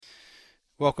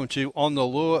Welcome to On the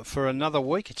Lure for another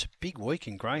week. It's a big week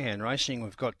in greyhound racing.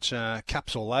 We've got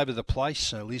cups all over the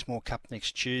place. Lismore Cup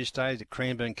next Tuesday, the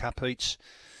Cranbourne Cup heats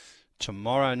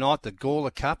tomorrow night, the Gawler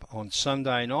Cup on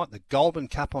Sunday night, the Goulburn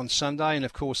Cup on Sunday, and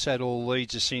of course that all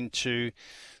leads us into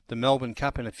the Melbourne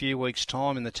Cup in a few weeks'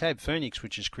 time, and the Tab Phoenix,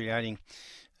 which is creating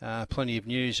plenty of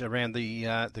news around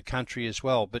the country as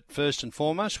well. But first and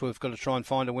foremost, we've got to try and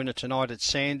find a winner tonight at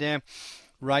Sandown.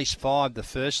 Race 5, the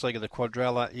first leg of the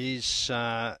quadrella, is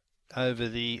over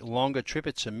the longer trip.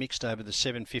 It's a mixed over the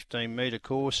 715 metre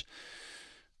course.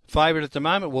 Favourite at the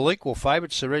moment, well, equal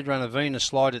favourites. The Red Runner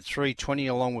Venus Light at 320,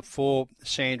 along with 4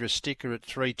 Sandra Sticker at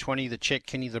 320. The Czech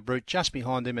Kenny the Brute just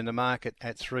behind them in the market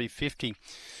at 350.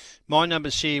 My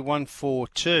numbers here, 1, 4,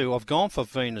 2. I've gone for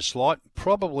Venus Light.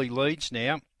 Probably leads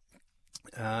now.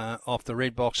 Off the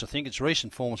red box. I think its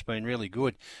recent form's been really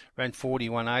good. Ran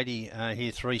 41.80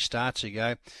 here 3 starts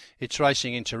ago. It's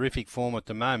racing in terrific form at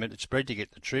the moment. It's bred to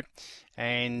get the trip.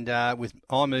 And with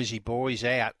I'm Easy Boys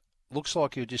out, looks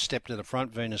like he'll just step to the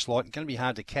front, Venus Light. It's going to be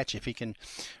hard to catch if he can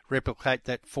replicate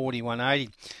that 41.80.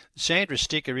 Sandra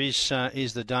Sticker is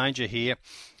the danger here.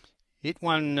 It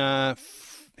won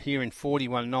here in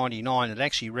 41.99. It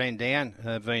actually ran down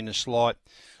Venus Light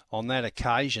on that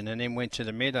occasion, and then went to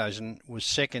the Meadows and was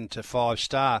second to 5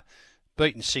 Star,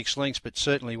 beaten 6 lengths, but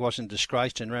certainly wasn't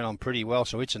disgraced and ran on pretty well,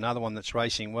 so it's another one that's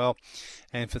racing well.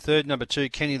 And for third, number 2,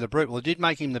 Kenny the Brute. Well, it did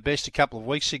make him the best a couple of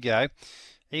weeks ago.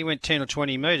 He went 10 or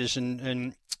 20 metres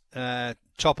and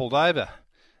toppled over.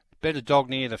 Better dog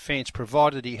near the fence,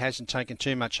 provided he hasn't taken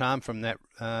too much harm from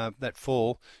that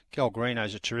fall. Cal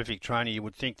Greeno's a terrific trainer. You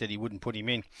would think that he wouldn't put him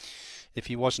in if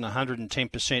he wasn't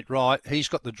 110% right. He's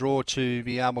got the draw to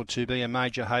be able to be a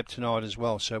major hope tonight as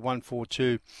well. So 1, 4,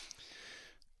 2.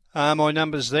 My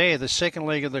numbers there. The second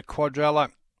leg of the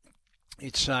quadrella,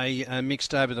 it's a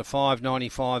mixed over the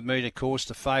 595 metre course.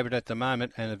 The favourite at the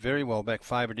moment, and a very well back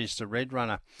favourite, is the Red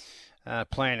Runner.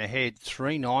 Plan ahead,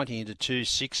 390 into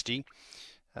 260.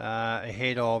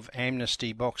 Ahead of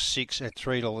Amnesty Box 6 at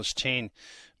 $3.10.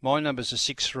 My numbers are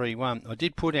 6, 3, 1. I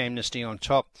did put Amnesty on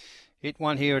top. It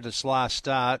won here at its last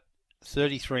start,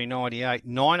 33.98,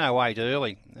 9.08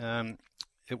 early.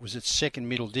 It was its second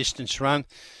middle distance run,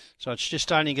 so it's just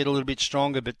starting to get a little bit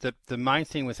stronger. But the main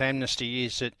thing with Amnesty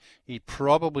is that he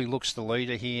probably looks the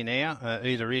leader here now,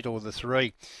 either it or the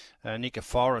 3.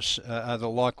 Nicophorus are the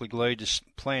likely leaders.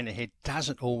 Plan ahead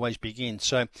doesn't always begin.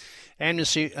 So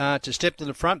Amnesty to step to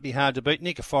the front, be hard to beat.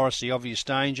 Nicophorus, the obvious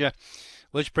danger.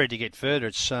 Well, it's bred to get further.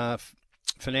 It's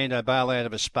Fernando Bale out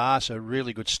of Esparza, a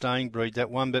really good staying breed, that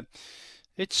one. But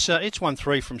it's won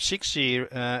 3 from 6 here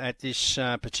at this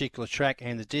particular track,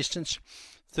 and the distance,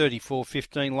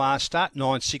 34.15 last start,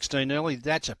 9.16 early.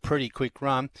 That's a pretty quick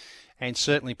run, and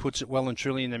certainly puts it well and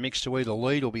truly in the mix to either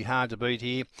lead or be hard to beat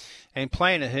here. And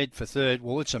Plan ahead for third,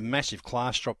 well, it's a massive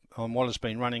class drop on what has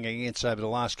been running against over the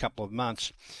last couple of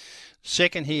months.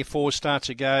 Second here, 4 starts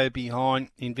ago behind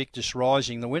Invictus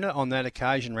Rising. The winner on that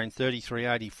occasion ran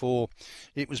 33.84.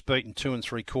 It was beaten 2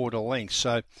 3/4 lengths.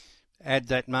 So add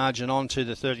that margin on to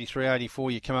the 33.84.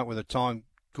 You come up with a time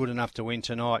good enough to win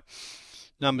tonight.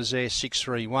 Numbers there, 6,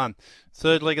 3, 1.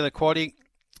 Third leg of the quaddie.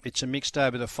 It's a mixed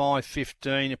over the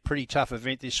 5.15. A pretty tough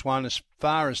event, this one, as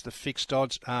far as the fixed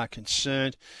odds are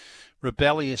concerned.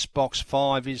 Rebellious Box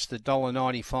 5 is the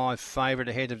 $1.95 favourite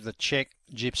ahead of the Czech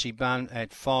Gypsy Bun at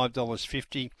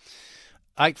 $5.50.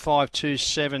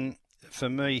 8.527 for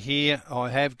me here.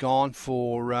 I have gone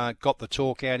for Got the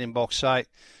Talk out in Box 8.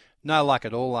 No luck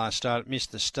at all last start. It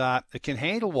missed the start. It can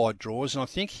handle wide draws, and I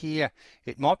think here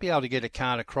it might be able to get a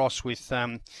card across with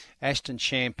Aston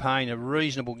Champagne, a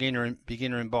reasonable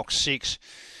beginner in Box 6.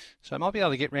 So I might be able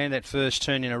to get round that first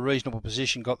turn in a reasonable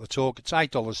position. Got the Talk. It's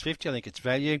 $8.50. I think it's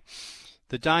value.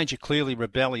 The danger, clearly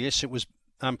Rebellious. It was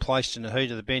unplaced in the heat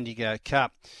of the Bendigo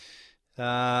Cup.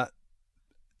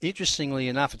 Interestingly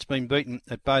enough, it's been beaten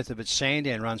at both of its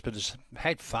Sandown runs, but it's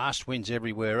had fast wins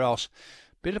everywhere else.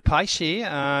 Bit of pace here,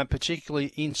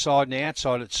 particularly inside and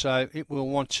outside it, so it will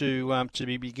want to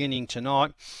be beginning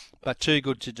tonight, but too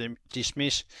good to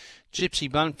dismiss.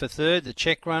 Gypsy Bun for third, the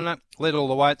Czech runner, led all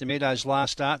the way at the Meadows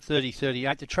last start,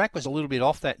 30.38. The track was a little bit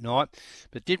off that night,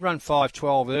 but did run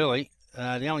 5.12 early.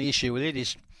 The only issue with it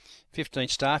is 15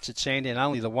 starts at Sandown,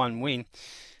 only the 1 win.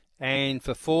 And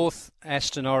for fourth,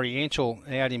 Aston Oriental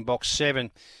out in Box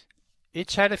 7.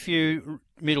 It's had a few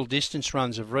middle distance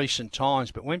runs of recent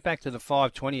times, but went back to the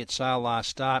 5.20 at sale last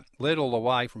start, led all the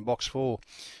way from Box 4,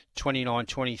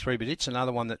 29.23. But it's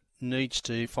another one that needs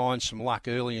to find some luck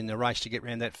early in the race to get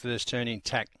round that first turn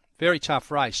intact. Very tough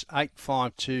race,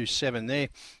 8.527 there.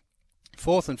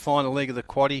 Fourth and final leg of the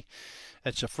quaddie.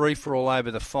 It's a free-for-all over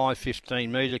the 5.15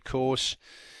 metre course.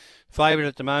 Favourite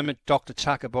at the moment, Dr.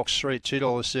 Tucker, box 3 at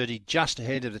 $2.30, just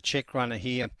ahead of the check runner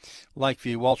here,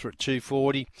 Lakeview Walter at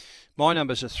 $2.40. My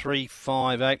numbers are 3,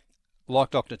 5, 8.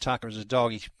 Like Dr. Tucker as a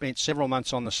dog, he spent several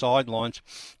months on the sidelines,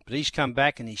 but he's come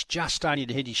back and he's just starting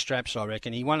to hit his straps, I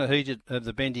reckon. He won a heat of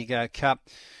the Bendigo Cup,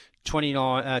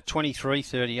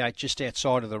 23.38, just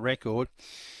outside of the record.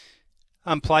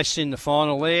 Unplaced in the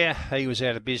final there. He was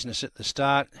out of business at the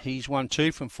start. He's won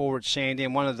 2 from 4 at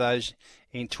Sandown, one of those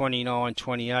in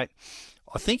 29.28.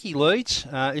 I think he leads.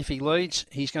 If he leads,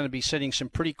 he's going to be setting some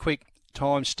pretty quick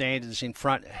time standards in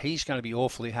front. He's going to be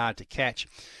awfully hard to catch.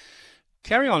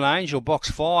 Carry On Angel,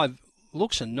 box 5,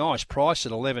 looks a nice price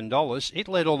at $11. It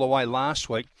led all the way last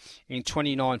week in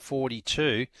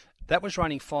 29.42. That was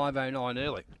running 5.09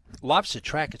 early. Loves the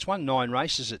track. It's won 9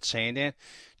 races at Sandown.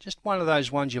 Just one of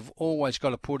those ones you've always got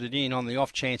to put it in on the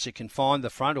off chance it can find the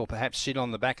front or perhaps sit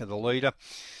on the back of the leader.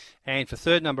 And for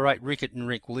third, number 8, Rickett and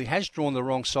Rick. Well, he has drawn the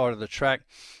wrong side of the track.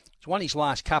 He's won his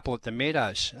last couple at the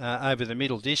Meadows over the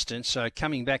middle distance, so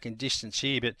coming back in distance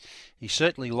here, but he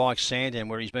certainly likes Sandown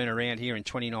where he's been around here in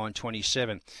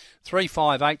 29.27. 3,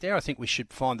 5, 8 there. I think we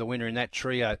should find the winner in that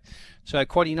trio. So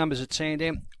quaddy numbers at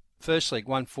Sandown. First leg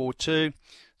 1, 4, 2,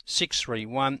 6, 3,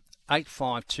 1, 8,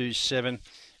 5, 2, 7,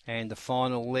 and the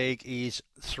final leg is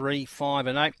 3, 5,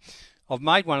 and 8. I've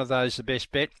made one of those the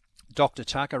best bet. Dr.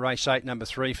 Tucker, race 8, number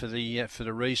 3, for the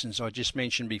reasons I just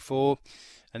mentioned before.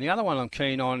 And the other one I'm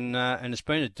keen on, and it's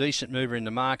been a decent mover in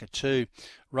the market too,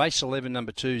 race 11,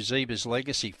 number 2, Zebra's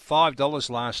Legacy. $5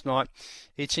 last night.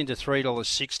 It's into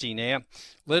 $3.60 now.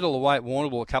 Led all the way at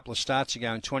Warrnambool a couple of starts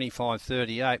ago in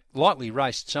 25.38. Lightly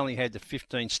raced. It's only had the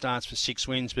 15 starts for 6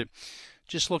 wins, but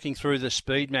just looking through the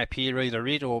speed map here, either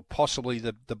it or possibly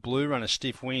the Blue Runner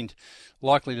Stiff Wind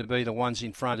likely to be the ones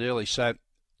in front early. So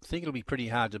I think it'll be pretty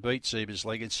hard to beat Zebra's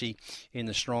Legacy in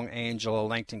the strong Angela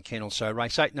Langton kennel. So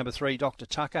race 8, number 3, Dr.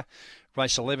 Tucker.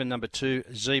 Race 11, number 2,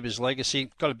 Zebra's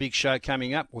Legacy. Got a big show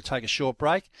coming up. We'll take a short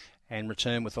break and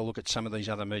return with a look at some of these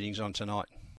other meetings on tonight.